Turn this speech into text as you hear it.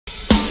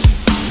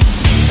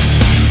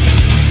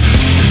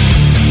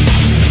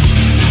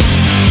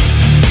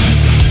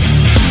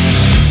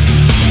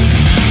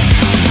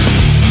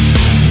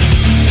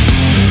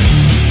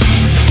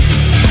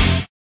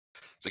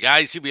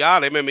guys, here we are,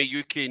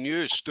 MMA UK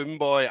News,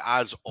 Stoomboy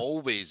as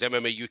always,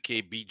 MMA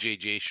UK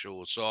BJJ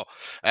show. So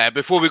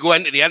before we go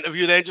into the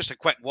interview then, just a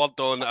quick word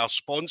on our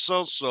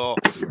sponsors. So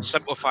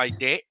Simplify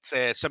Debt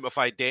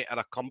are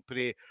a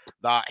company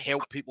that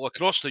help people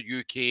across the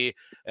UK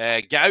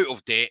get out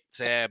of debt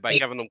by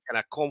giving them kind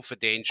of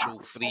confidential,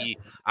 free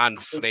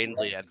and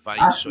friendly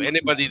advice. So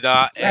anybody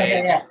that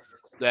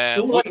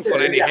is looking for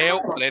any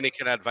help or any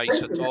kind of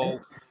advice at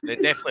all,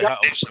 then definitely hit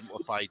up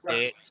Simplify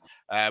Debt.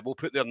 We'll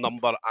put their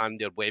number and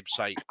their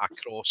website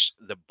across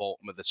the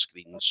bottom of the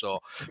screen. So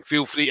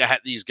feel free to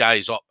hit these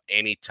guys up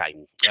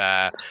anytime.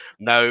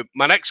 Now,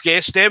 my next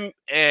guest, we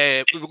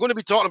were going to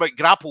be talking about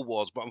Grapple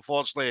Wars, but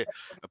unfortunately,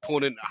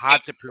 opponent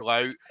had to pull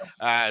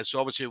out. So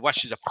obviously,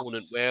 wish his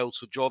opponent well.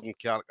 So Jordan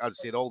Kirk, as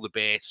I said, all the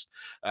best.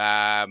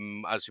 As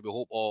I said, we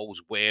hope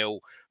all's well,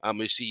 and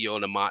we'll see you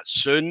on the mat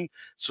soon.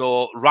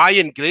 So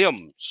Ryan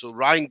Graham,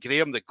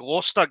 the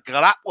Gloucester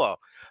grappler.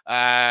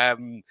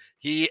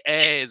 He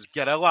is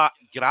Guerrilla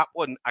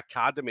Grappling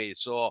Academy.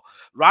 So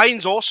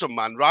Ryan's awesome,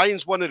 man.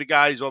 Ryan's one of the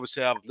guys,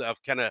 obviously,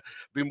 I've kind of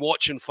been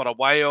watching for a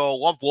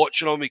while. Love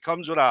watching him. He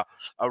comes with a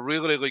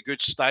really, really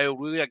good style,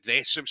 really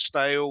aggressive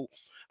style,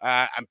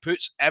 and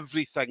puts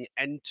everything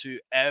into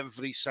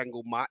every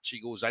single match he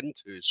goes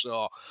into.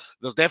 So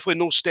there's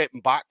definitely no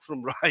stepping back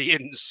from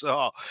Ryan.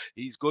 So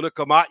he's going to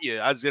come at you.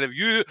 As in,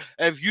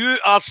 if you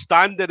are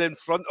standing in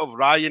front of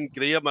Ryan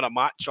Graham in a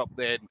matchup,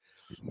 then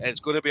it's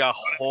going to be a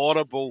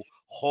horrible,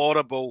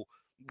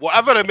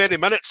 whatever many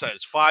minutes it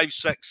is, 5,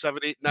 6, 7,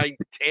 8, 9,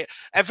 10.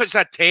 If it's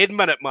a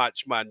 10-minute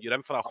match, man, you're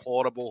in for a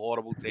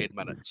horrible 10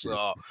 minutes.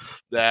 So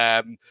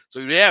yeah,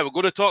 we're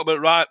going to talk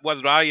about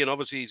with Ryan.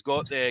 Obviously, he's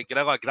got the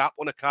Guerrilla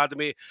Grappling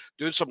Academy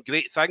doing some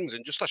great things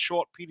in just a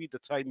short period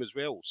of time as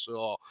well.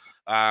 So,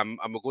 and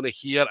we're going to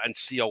hear and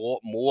see a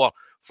lot more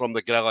from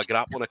the Guerrilla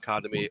Grappling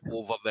Academy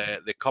over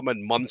the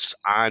coming months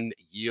and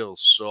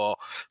years. So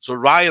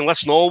Ryan,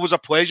 listen, always a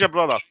pleasure,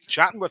 brother,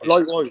 chatting with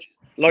you.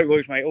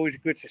 Likewise, mate. Always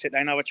good to sit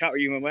down and have a chat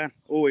with you, my man.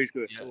 Always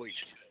good. Yeah.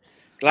 Always.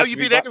 How you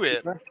been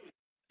anyway?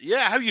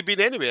 Yeah, how you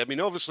been anyway? I mean,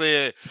 obviously,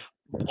 a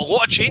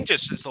lot of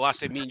changes since the last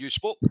time me and you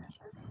spoke.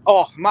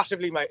 Oh,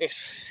 massively, mate.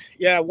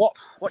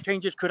 What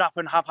changes could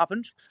happen have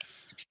happened.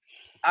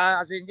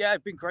 As in, yeah,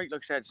 it's been great.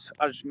 Like I said,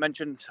 as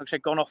mentioned,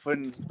 gone off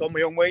and gone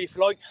my own way, if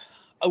you like.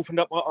 Opened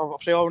up,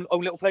 obviously, our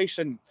own little place,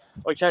 and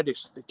like I said,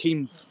 it's the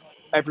team.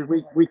 Every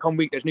week on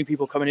week, there's new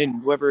people coming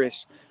in, whether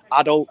it's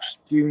adults,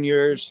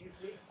 juniors.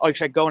 Like I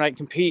said, going out and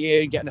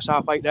competing, getting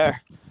yourself out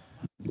there.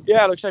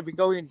 Yeah, like I said, been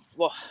going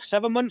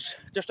 7 months,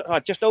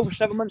 just over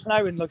 7 months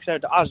now, and like I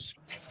said, as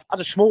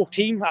a small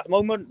team at the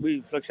moment,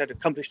 we've like I said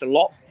accomplished a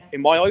lot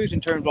in my eyes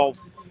in terms of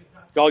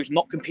guys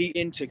not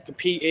competing to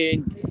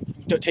competing,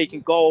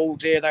 taking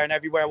gold here, there, and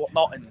everywhere,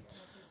 whatnot, and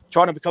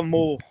trying to become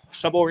more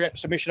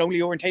submission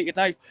only orientated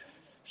now.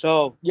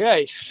 So yeah,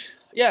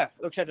 like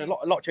I said, a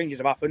lot of changes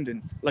have happened,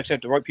 and like I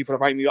said, the right people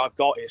around me that I've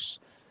got is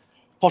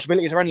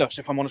possibilities are endless,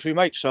 if I'm honest with you,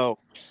 mate. So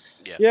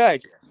yeah,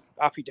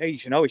 happy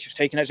days, it's just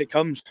taking it as it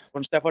comes,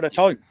 one step at a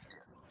time.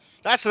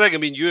 That's the thing. I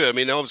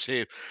mean,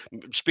 obviously,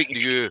 speaking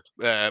to you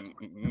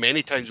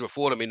many times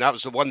before, I mean, that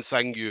was the one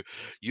thing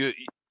you're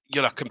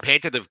a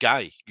competitive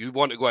guy. You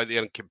want to go out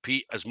there and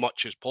compete as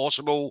much as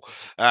possible.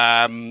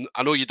 I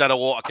know you did a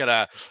lot of kind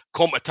of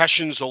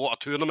competitions, a lot of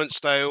tournament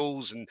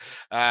styles, and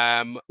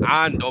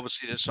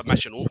obviously the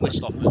submission only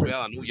stuff as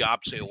well. I know you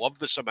absolutely love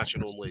the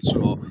submission only.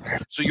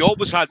 So you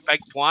always had big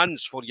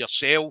plans for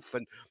yourself,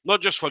 and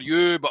not just for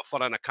you, but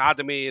for an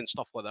academy and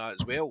stuff like that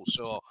as well.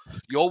 So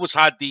you always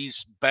had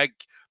these big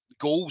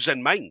goals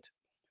in mind.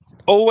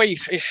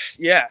 Always,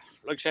 like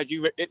I said,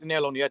 you hit the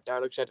nail on the head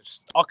there. Like I said,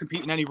 I'll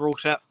compete in any rule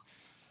set.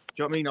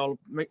 Do you know what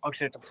I mean? Like I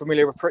said, I'm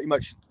familiar with pretty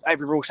much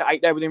every rule set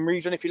out there within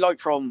reason, if you like,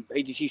 from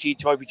ADCC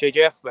to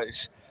IBJJF.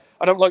 But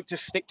I don't like to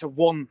stick to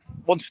one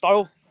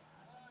style.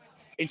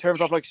 In terms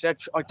of, like I said,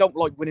 I don't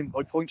like winning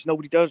by points.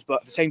 Nobody does.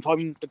 But at the same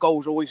time, the goal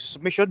is always a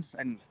submission.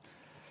 And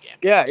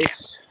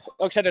it's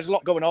like I said, there's a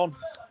lot going on.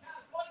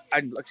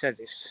 And like I said,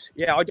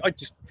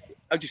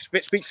 I just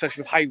speak to us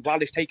with how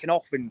well it's taken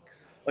off, and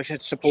like I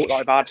said, support that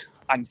I've had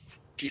and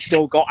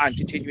still got and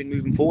continuing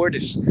moving forward.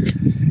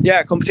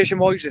 Competition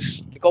wise,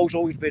 the goal's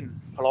always been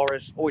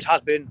Polaris, always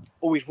has been,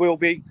 always will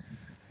be,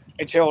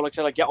 until like I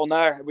said, I get on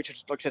there, which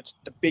is like I said,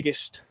 the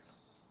biggest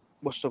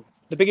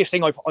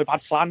thing I've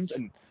had planned,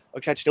 and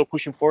like I said, still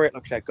pushing for it.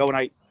 Like I said, going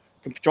out,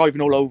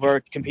 driving all over,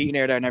 competing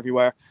here, there, and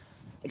everywhere.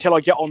 Until I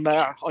get on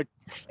there,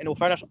 in all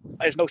fairness,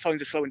 there's no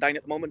signs of slowing down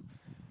at the moment.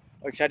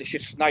 Like I said, it's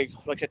just now,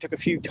 like I said, took a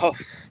few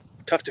tough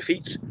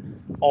defeats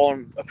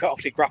on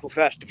obviously Grapple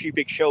Fest, a few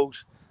big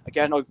shows.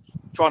 Again, I'm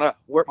trying to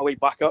work my way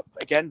back up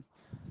again,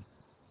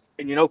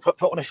 and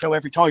put on a show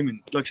every time.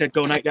 And like I said,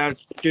 going out there,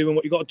 doing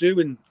what you got to do,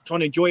 and trying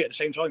to enjoy it at the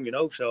same time.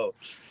 So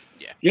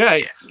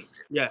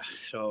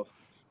So.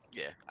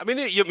 Yeah, I mean,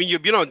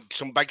 you've been on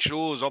some big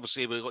shows.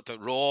 Obviously, we got to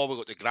Raw, we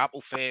got to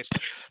Grapple Fest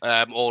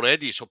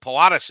already. So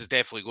Polaris is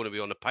definitely going to be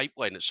on the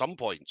pipeline at some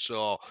point.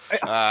 So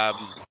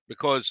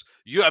because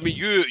you,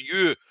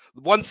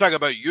 one thing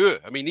about you,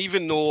 I mean,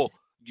 even though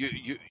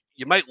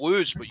you might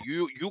lose, but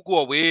you go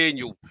away and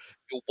you'll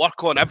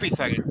work on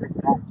everything.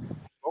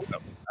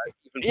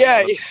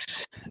 Yeah,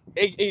 it's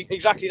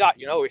exactly that.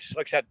 You know, it's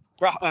like I said,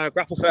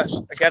 Grapple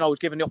Fest. Again, I was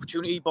given the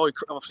opportunity by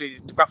obviously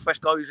the Grapple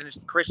Fest guys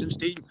and Chris and his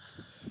team.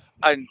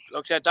 And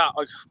like I said,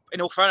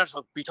 in all fairness,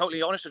 I'll be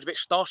totally honest, I was a bit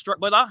starstruck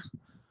by that.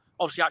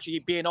 Obviously, actually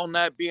being on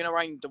there, being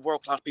around the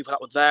world-class people that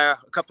were there,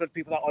 a couple of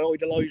people that I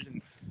idolised,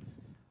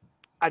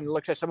 and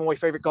like I said, some of my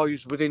favourite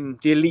guys within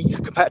the elite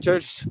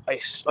competitors.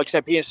 It's, like I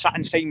said, being sat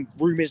in the same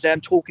room as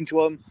them, talking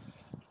to them.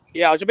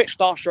 Yeah, I was a bit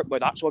starstruck by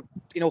that. So,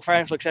 in all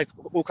fairness, like I said,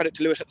 all credit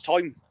to Lewis at the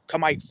time.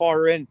 Come out,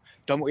 fire in,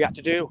 done what we had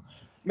to do.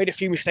 Made a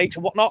few mistakes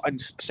and whatnot.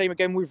 And same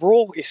again with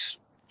Raw. It's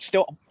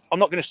still, I'm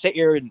not going to sit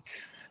here and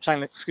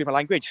sound like, excuse my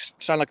language,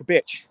 sound like a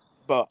bitch.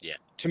 But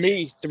to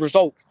me, the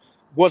result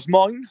was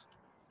mine.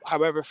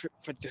 However,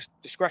 for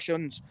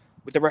discretions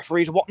with the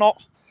referees and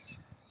whatnot,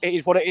 it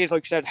is what it is.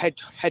 Like I said,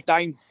 head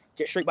down,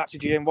 get straight back to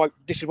gym. Right,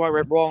 this is where I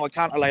went wrong. I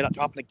can't allow that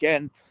to happen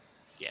again.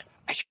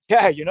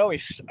 Yeah, you know,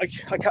 it's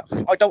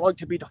I don't like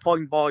to be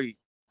defined by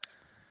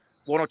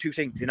one or two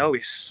things. You know,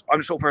 I'm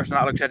the sort of person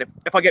that, like I said,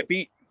 if I get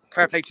beat,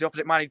 fair play to the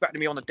opposite man. He's better than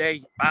me on the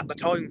day, at the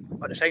time.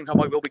 At the same time,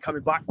 I will be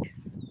coming back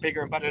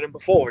bigger and better than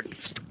before.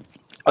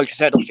 Like I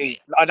said, obviously,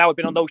 I now have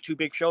been on those two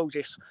big shows.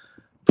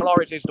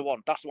 Polaris is the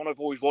one. That's the one I've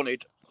always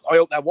wanted. I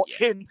hope they're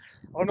watching.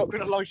 I'm not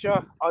going to lie,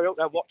 sir. I hope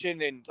they're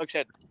watching. And like I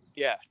said,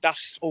 yeah,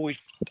 that's always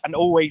and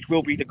always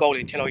will be the goal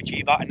until I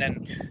achieve that. And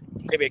then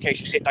maybe a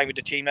case of sit down with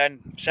the team and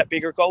set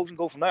bigger goals and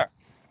go from there.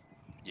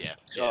 Yeah.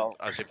 So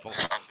I say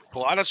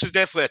Polaris is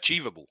definitely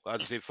achievable.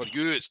 I'd say for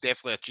you, it's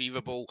definitely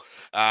achievable.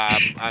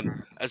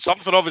 And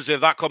something obviously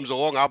if that comes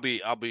along, I'll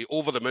be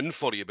over the moon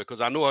for you because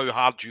I know how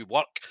hard you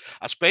work,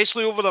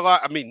 especially over the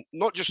last. I mean,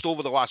 not just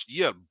over the last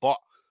year, but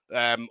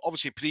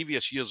obviously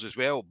previous years as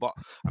well. But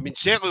I mean,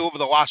 certainly over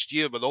the last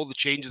year with all the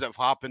changes that have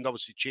happened,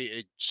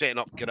 obviously setting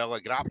up Guerrilla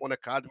Grappling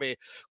Academy,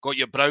 got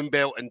your brown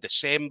belt in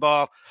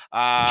December,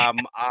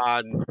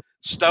 and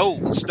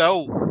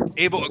still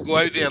able to go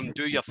out there and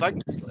do your thing.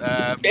 So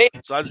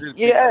that's been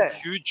a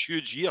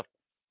huge year.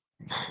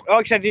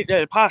 Like I said,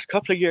 the past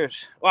couple of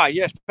years, well,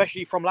 yeah,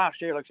 especially from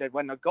last year, like I said,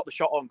 when I got the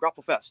shot on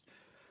Grapple Fest,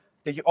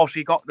 they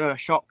obviously got the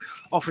shot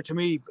offered to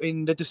me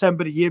in the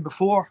December the year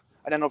before,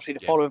 and then obviously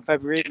the following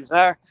February it was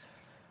there.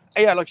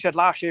 And yeah, like I said,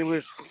 last year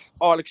was,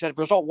 like I said,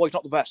 result-wise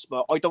not the best,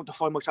 but I don't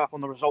define myself on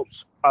the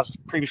results as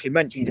previously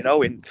mentioned, you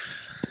know. And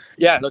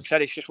yeah, like I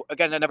said, it's just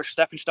again another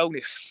stepping stone.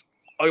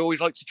 I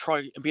always like to try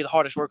and be the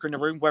hardest worker in the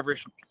room, whether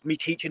it's me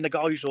teaching the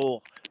guys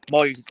or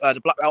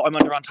the black belt I'm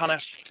under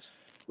Antanas,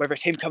 whether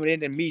it's him coming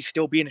in and me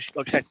still being,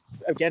 like I said,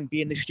 again,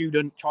 being the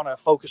student, trying to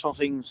focus on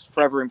things,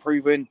 forever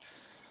improving.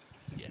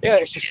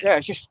 It's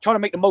just trying to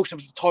make the most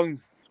of the time,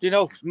 you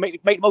know,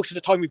 make the most of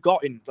the time we've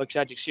got in. Like I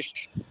said, it's just,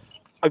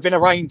 I've been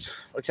around,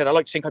 like I said, I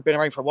like to think I've been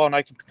around for a while and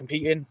I can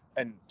compete in.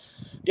 And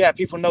yeah,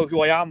 people know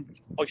who I am.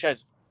 Like I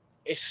said,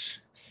 it's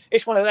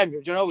one of them,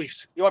 you know,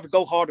 you either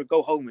go hard or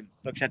go home. And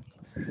like I said,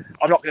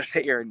 I'm not going to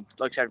sit here and,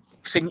 like I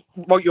said,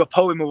 write you a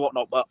poem or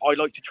whatnot, but I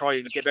like to try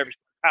and give everything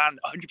and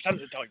 100% of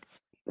the time.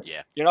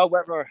 Yeah. You know,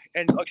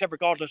 and like I said,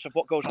 regardless of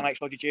what goes on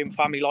outside the gym,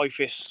 family life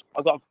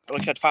I've got,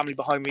 like I said, family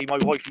behind me, my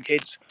wife and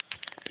kids.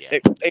 Yeah.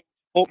 They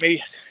support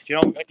me, you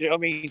know what I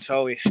mean?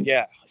 So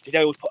they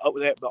always put up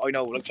with it, but I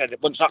know, like I said,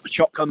 once that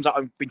shot comes that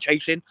I've been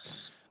chasing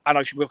and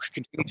I will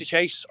continue to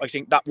chase, I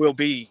think that will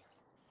be,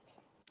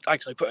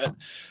 like I put it,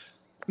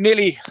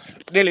 nearly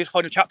the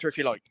final chapter, if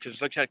you like,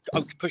 because like I said,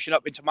 I'm pushing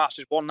up into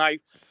Masters 1 now.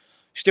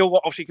 Still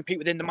obviously compete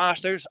within the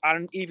Masters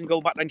and even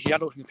go back into the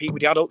adults and compete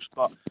with the adults.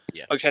 But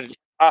like I said,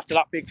 after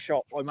that big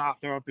shot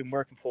I've been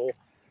working for,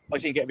 I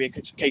think it'd be a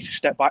case of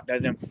step back there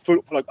and then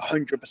full for like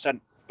 100%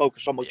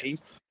 focus on my team.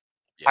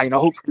 And, you know,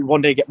 hopefully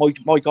one day get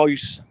my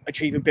guys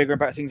achieving bigger and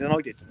better things than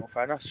I did, in all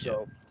fairness.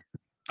 So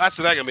that's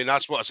the thing. I mean,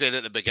 that's what I said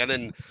at the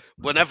beginning.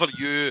 Whenever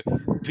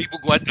people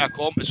go into a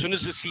comp, as soon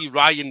as they see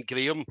Ryan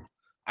Graham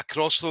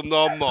across from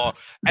them or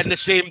in the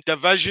same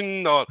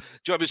division or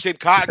the same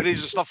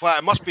categories and stuff like that,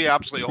 it must be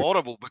absolutely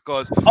horrible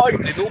because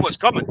they know what's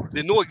coming.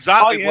 They know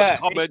exactly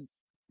what's coming.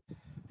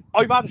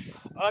 I've had,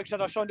 like I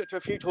said, I've signed up to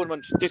a few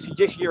tournaments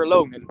this year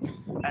alone,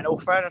 and in all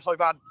fairness,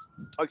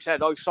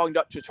 I've signed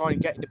up to try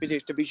and get in the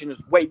biggest division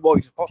as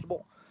weight-wise as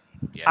possible.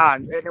 Yeah.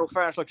 And in all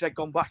fairness, like I said,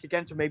 gone back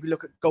again to maybe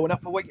look at going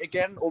up a weight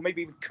again, or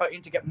maybe even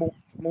cutting to get more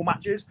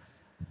matches.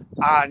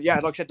 And yeah,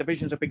 like I said,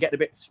 divisions have been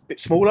getting a bit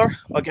smaller.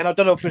 Again, I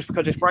don't know if it's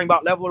because it's brown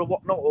belt level or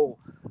whatnot, or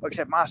like I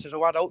said, masters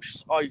or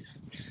adults. Like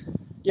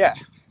I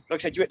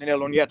said, you hit the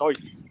nail on the head.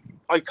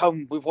 I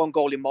come with one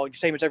goal in mind,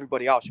 same as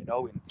everybody else, you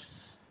know. And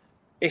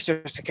it's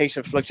just a case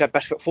of, like I said,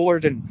 best foot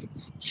forward. And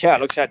yeah,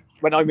 like I said,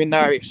 when I'm in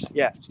there,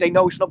 they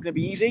know it's not going to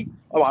be easy.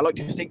 Oh, I like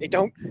to think they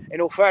don't, in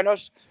all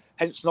fairness.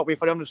 Hence, not being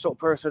funny, I'm the sort of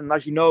person,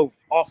 as you know,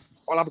 I'll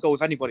have a go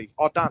with anybody.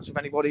 I'll dance with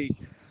anybody.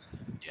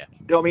 Yeah.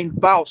 You know what I mean?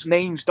 Belts,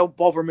 names, don't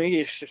bother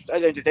me. It's just, at the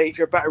end of the day, if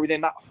you're better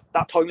within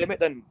that time limit,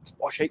 then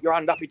I'll shake your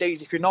hand. Happy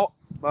days if you're not.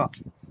 But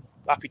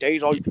happy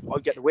days, I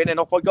get the win and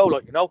off I go,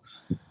 like, you know.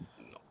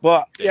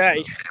 But yeah,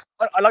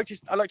 I like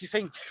to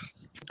think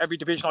every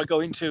division I go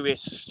into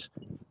it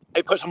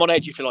puts them on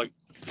edge, if you like.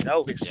 You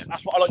know,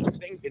 that's what I like to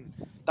think, and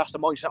that's the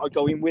mindset I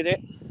go in with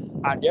it.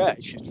 And yeah,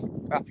 it's just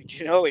happy.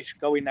 You know, it's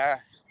go in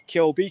there,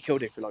 kill, be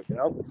killed if you like. You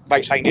know,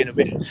 by sounding a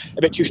bit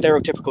too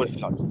stereotypical if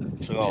you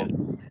like. So.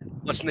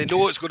 Listen, they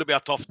know it's going to be a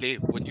tough day.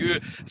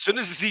 As soon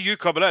as they see you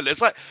coming in,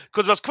 it's like,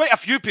 because there's quite a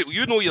few people,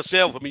 you know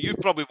yourself. I mean, you've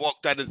probably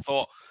walked in and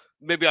thought,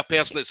 maybe a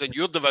person that's in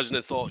your division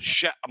and thought,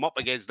 shit, I'm up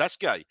against this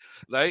guy,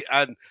 right?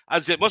 And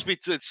as it must be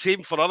the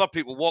same for other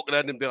people walking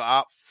in and be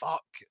like,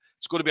 fuck,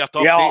 it's going to be a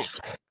tough day.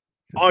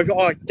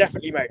 I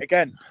definitely, mate.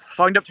 Again,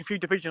 signed up to a few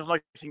divisions and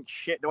I think,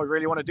 shit, do I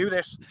really want to do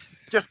this?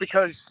 Just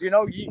because, you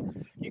know, you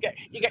get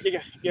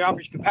your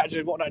average competitors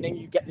and whatnot, and then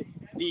you get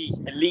the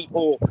elite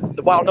or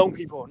the well-known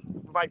people.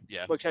 Like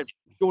I said,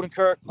 Jordan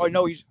Kirk, I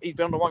know he's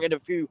been on the wrong end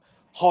of a few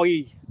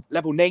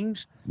high-level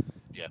names.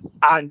 Yeah.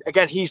 And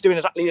again, he's doing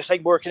exactly the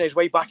same, working his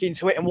way back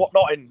into it and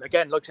whatnot. And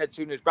again, like I said, as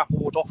soon as Grapple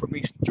Wars offered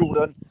me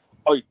Jordan,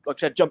 I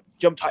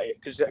jumped at it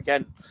because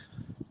again,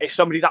 it's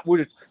somebody that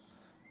would,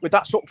 with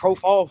that sort of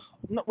profile,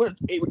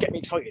 it would get me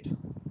excited.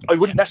 I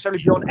wouldn't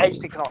necessarily be on edge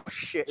thinking, oh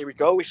shit, here we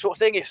go. This sort of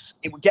thing it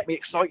would get me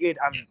excited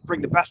and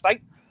bring the best out.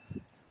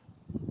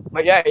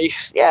 But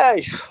it's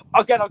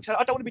again, I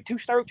don't want to be too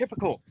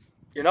stereotypical.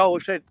 You know,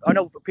 I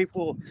know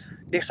people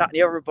this, that, and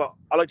the other, but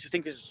I like to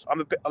think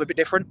I'm a bit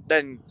different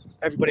than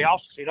everybody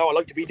else. You know, I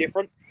like to be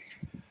different.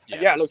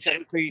 Yeah, like I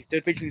said, the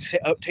divisions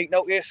sit up, take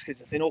notice,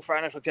 because in all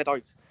fairness, like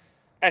I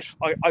said,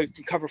 I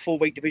can cover full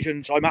weight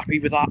divisions. I'm happy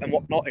with that and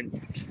whatnot.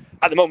 And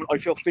at the moment, I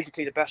feel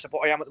physically the best of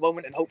what I am at the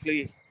moment, and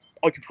hopefully,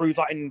 I can prove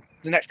that in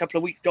the next couple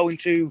of weeks, going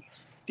to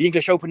the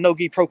English Open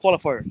No-Gi Pro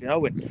qualifiers. You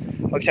know,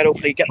 and like I said,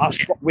 hopefully get that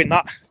spot,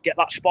 get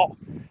that spot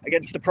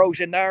against the pros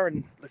in there.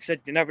 And like I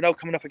said, you never know,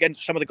 coming up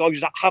against some of the guys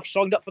that have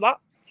signed up for that,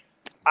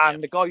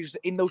 and the guys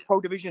in those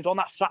pro divisions on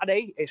that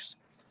Saturday is.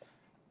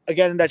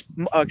 Again, there's,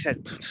 like I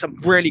said, some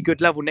really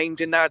good level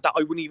names in there that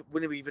I wouldn't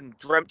have even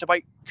dreamt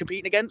about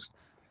competing against.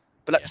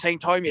 But at the same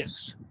time,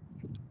 it's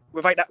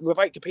without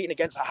competing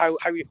against that, how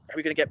are we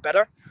going to get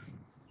better?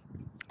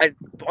 And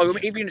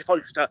even if I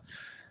was to,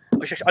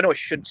 I know I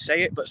shouldn't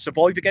say it, but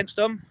survive against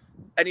them,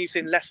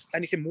 anything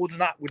more than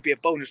that would be a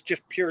bonus,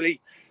 just purely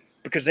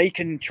because they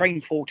can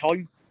train full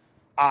time,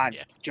 and do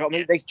you know what I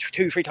mean? They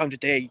 2-3 times a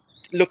day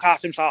look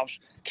after themselves,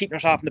 keep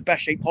themselves in the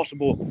best shape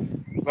possible.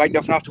 Right,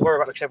 nothing I have to worry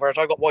about, like I said, whereas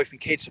I got wife and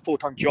kids, a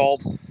full-time job,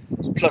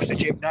 plus the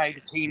gym now,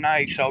 the team now,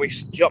 so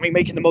it's, do you know what I mean,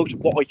 making the most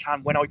of what I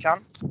can when I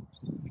can.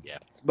 Yeah.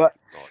 But,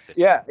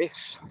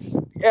 it's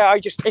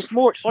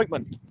more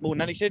excitement more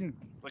than anything.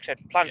 Like I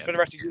said, plans for the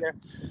rest of the year.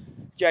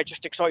 Yeah,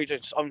 just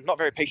excited. I'm not a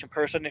very patient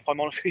person, if I'm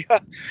honest with you.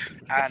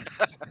 And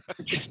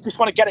just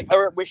want to get it,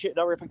 wish it,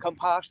 hurry up and come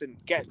past and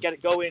get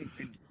it going.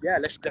 And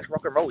let's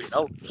rock and roll, you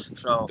know.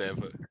 So.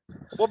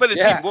 What about the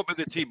team? What about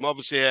the team?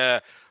 Obviously,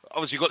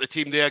 you got the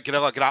team there,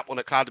 Guerrilla Grappling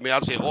Academy.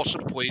 That's an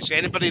awesome place.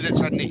 Anybody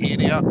that's in the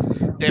area,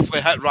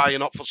 definitely hit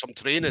Ryan up for some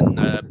training.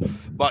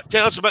 But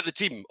tell us about the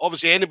team.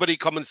 Obviously, anybody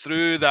coming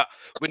through that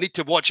we need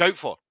to watch out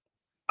for?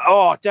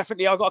 Oh,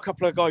 definitely. I've got a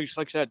couple of guys,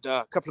 like I said,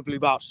 a couple of blue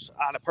belts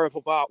and a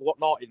purple belt,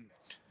 whatnot. And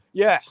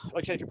like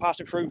I said, if you're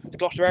passing through the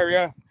Gloucester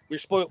area, we're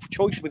spoiled for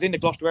choice within the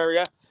Gloucester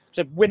area.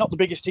 So we're not the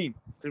biggest team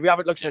because we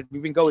haven't, like I said,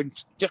 we've been going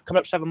just coming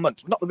up 7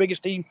 months. We're not the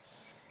biggest team.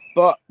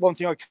 But one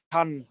thing I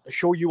can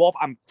assure you of,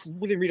 and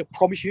within reason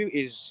promise you,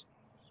 is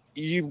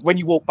when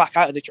you walk back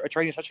out of the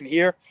training session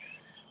here,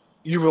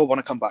 you will want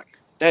to come back.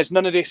 There's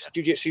none of this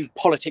jiu-jitsu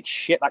politics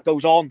shit that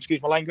goes on,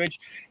 excuse my language.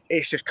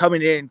 It's just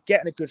coming in,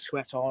 getting a good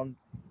sweat on,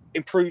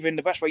 improving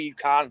the best way you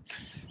can.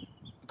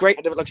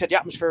 Great, like I said, the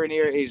atmosphere in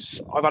here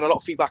is, I've had a lot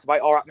of feedback about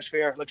our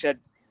atmosphere, like I said,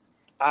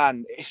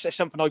 and it's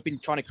something I've been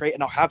trying to create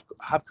and I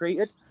have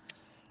created.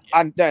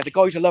 And the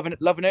guys are loving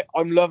it.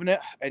 I'm loving it.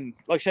 And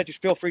like I said,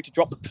 just feel free to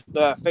drop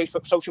the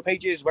Facebook social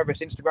pages, whether it's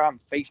Instagram,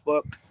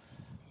 Facebook.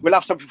 We'll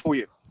have something for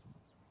you.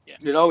 Yeah.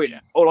 You know,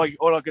 all I'm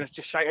going to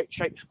just shout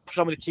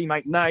some of the team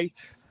out now.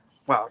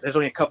 Well, there's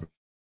only a couple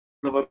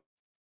of them.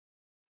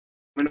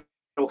 In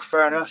all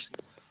fairness.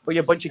 But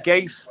you're a bunch of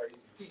gays.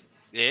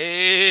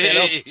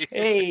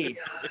 Hey.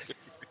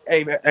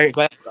 Hey,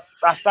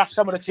 that's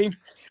some of the team.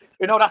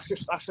 You know, this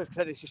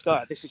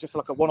is just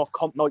like a one-off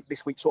comp night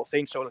this week sort of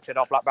thing. So like I said,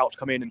 our black belts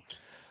come in and,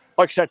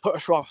 like I said, put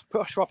us through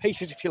our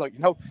paces if you like. You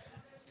know.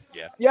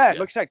 Yeah.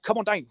 Like I said, come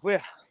on down.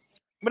 We're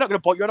not going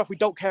to bite you off. We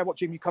don't care what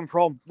gym you come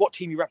from, what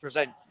team you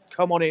represent.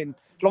 Come on in.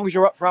 As long as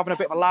you're up for having a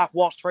bit of a laugh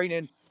whilst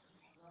training.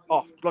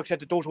 Oh, like I said,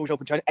 the door's always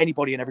open to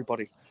anybody and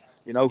everybody.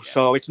 You know,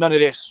 so it's none of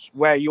this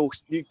where you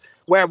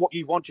wear what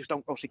you want. Just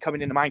don't obviously come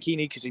in the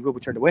mankini because he will be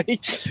turned away.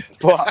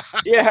 But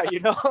you know, do you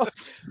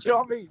know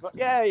what I mean? But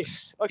like I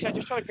said,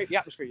 just trying to create the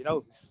atmosphere. You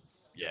know,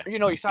 you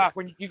know yourself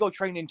when you go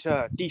training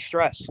to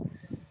de-stress,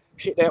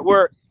 shit there at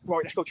work.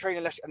 Right, let's go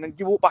training. And then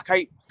you walk back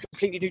out,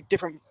 completely new,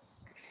 different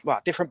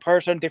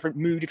person, different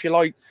mood if you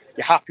like.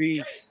 You're happy,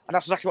 and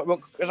that's exactly what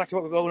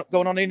we're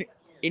going on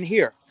in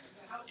here.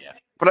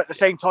 But at the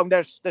same time,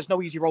 there's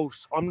no easy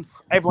roles.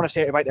 Everyone has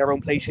said about their own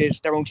places,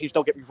 their own teams.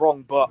 Don't get me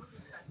wrong, but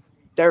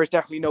there is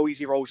definitely no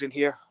easy roles in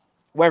here.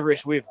 Whether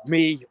it's with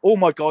me, all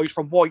my guys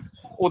from white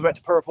all the way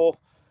to purple,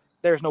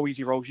 there's no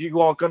easy roles.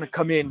 You are going to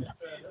come in,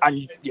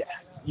 and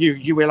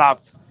you will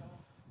have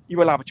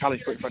a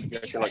challenge put in front of you,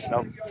 if you like, you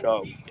know.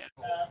 So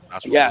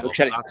That's yeah, what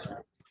like I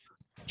said,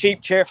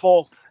 cheap,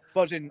 cheerful,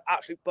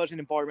 absolute buzzing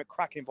environment,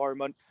 cracking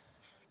environment.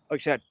 Like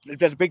I said,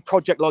 there's a big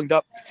project lined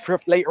up for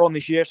later on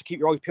this year, so keep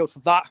your eyes peeled for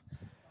that.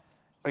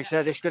 Like I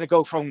said, it's going to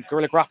go from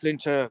Guerrilla Grappling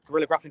to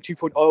Guerrilla Grappling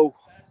 2.0,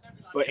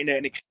 but in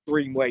an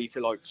extreme way, if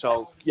you like.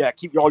 So yeah,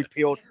 keep your eyes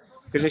peeled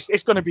because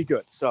it's going to be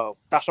good. So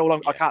that's all.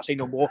 I can't say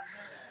no more.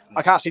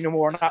 I can't say no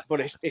more on that,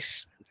 but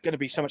it's going to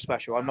be something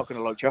special. I'm not going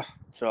to lie to you.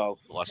 So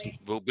listen,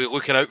 we'll be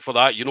looking out for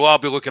that. You know, I'll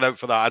be looking out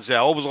for that. As I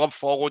always love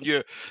following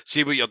you,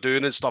 see what you're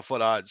doing and stuff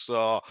like that.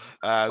 So,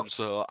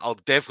 so I'll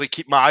definitely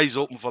keep my eyes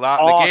open for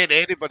that. And again,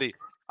 anybody,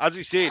 as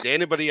I said,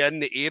 anybody in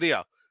the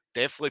area,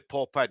 definitely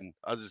pop in.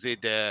 As I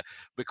said,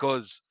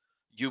 because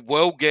you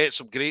will get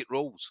some great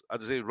roles.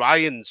 As I say,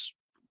 Ryan's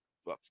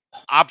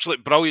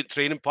absolute brilliant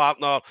training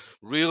partner,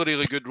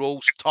 really good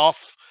roles,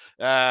 tough.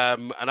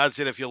 And as I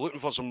said, if you're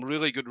looking for some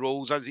really good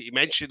roles, as you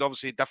mentioned,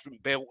 obviously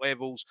different belt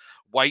levels,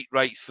 white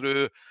right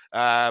through.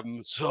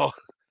 So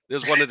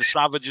there's one of the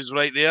savages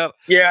right there.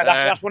 Yeah,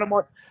 that's one of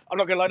my. I'm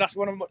not gonna lie, that's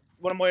one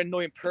of my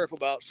annoying purple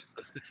belts.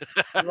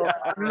 I'm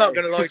not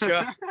gonna lie to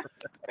you.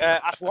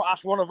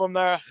 That's one of them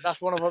there.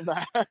 That's one of them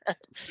there.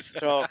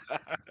 So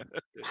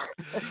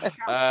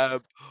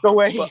go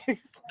away.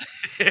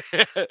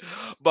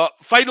 But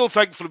final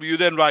thing from you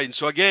then, Ryan.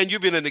 So again,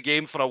 you've been in the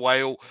game for a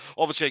while.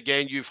 Obviously,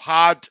 again, you've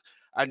had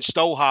and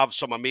still have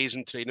some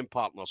amazing training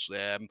partners.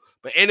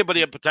 But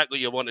anybody in particular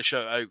you want to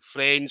shout out?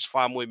 Friends,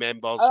 family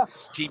members,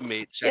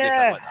 teammates,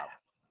 anything like that?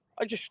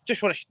 I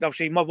just want to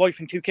obviously my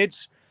wife and 2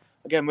 kids.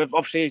 Again, with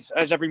obviously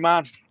as every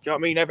man. Do you know what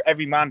I mean?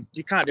 Every man,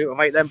 you can't do it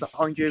without them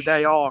behind you.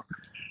 They are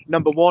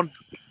number one.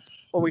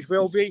 Always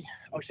will be.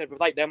 Like I said,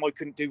 without them, I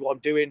couldn't do what I'm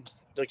doing.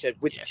 Like I said,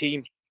 with the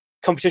team.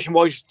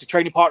 Competition-wise, the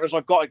training partners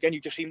I've got, again,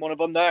 you've just seen one of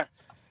them there.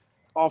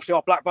 Obviously,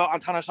 our black belt,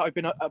 Antanas,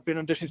 I've been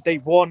under since day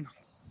one.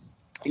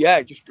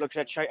 Yeah, just like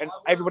I said, and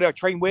everybody I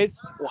train with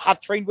or have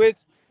trained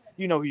with,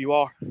 you know who you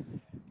are.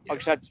 Like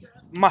I said,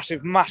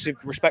 massive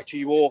respect to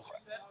you all.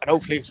 And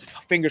hopefully,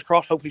 fingers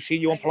crossed, hopefully see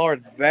you on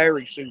Polaris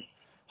very soon.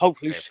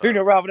 Hopefully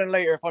sooner rather than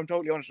later, if I'm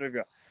totally honest with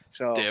you.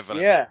 So,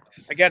 yeah,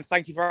 again,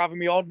 thank you for having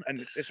me on,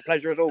 and it's a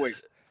pleasure as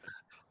always.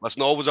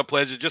 Listen, always a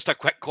pleasure. Just a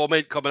quick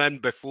comment coming in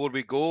before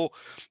we go.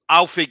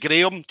 Alfie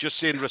Graham just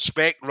saying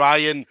respect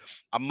Ryan,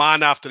 a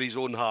man after his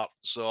own heart.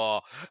 So,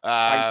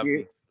 thank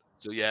you.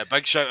 So yeah,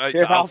 big shout out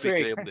to Alfie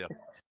Graham there.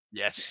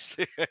 Yes.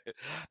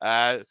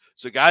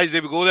 So guys,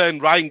 there we go then.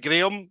 Ryan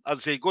Graham, I'd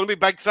say going to be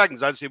big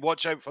things. I'd say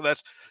watch out for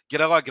this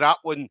Guerrilla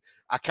Grappling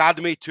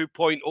Academy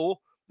 2.0.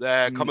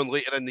 Coming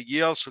later in the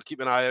year, so keep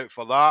an eye out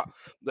for that.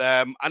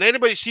 And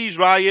anybody sees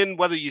Ryan,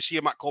 whether you see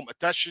him at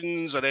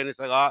competitions or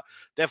anything like that,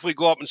 definitely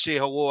go up and say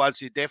hello. I'd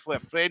say definitely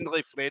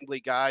a friendly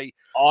guy.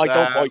 I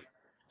don't bite.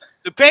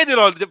 Depending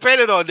on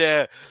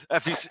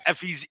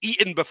if he's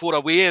eating before a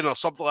weigh-in or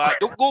something like that.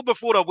 Don't go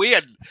before a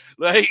weigh-in,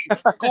 right?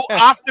 Go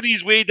after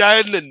he's weighed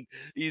down and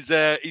he's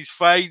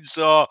fine.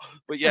 So,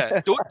 but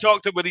yeah, don't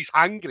talk to him when he's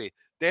hungry.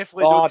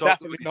 Definitely don't talk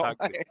to him when he's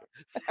hungry.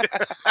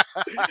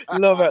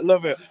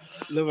 Love it.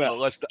 Well,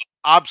 listen,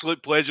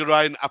 absolute pleasure,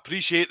 Ryan.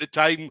 Appreciate the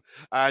time,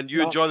 and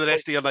you enjoy the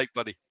rest of your night,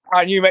 buddy.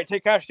 And you, mate.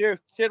 Take care, Stu.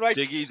 Cheers, mate.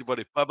 Take it easy,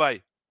 buddy.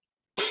 Bye-bye.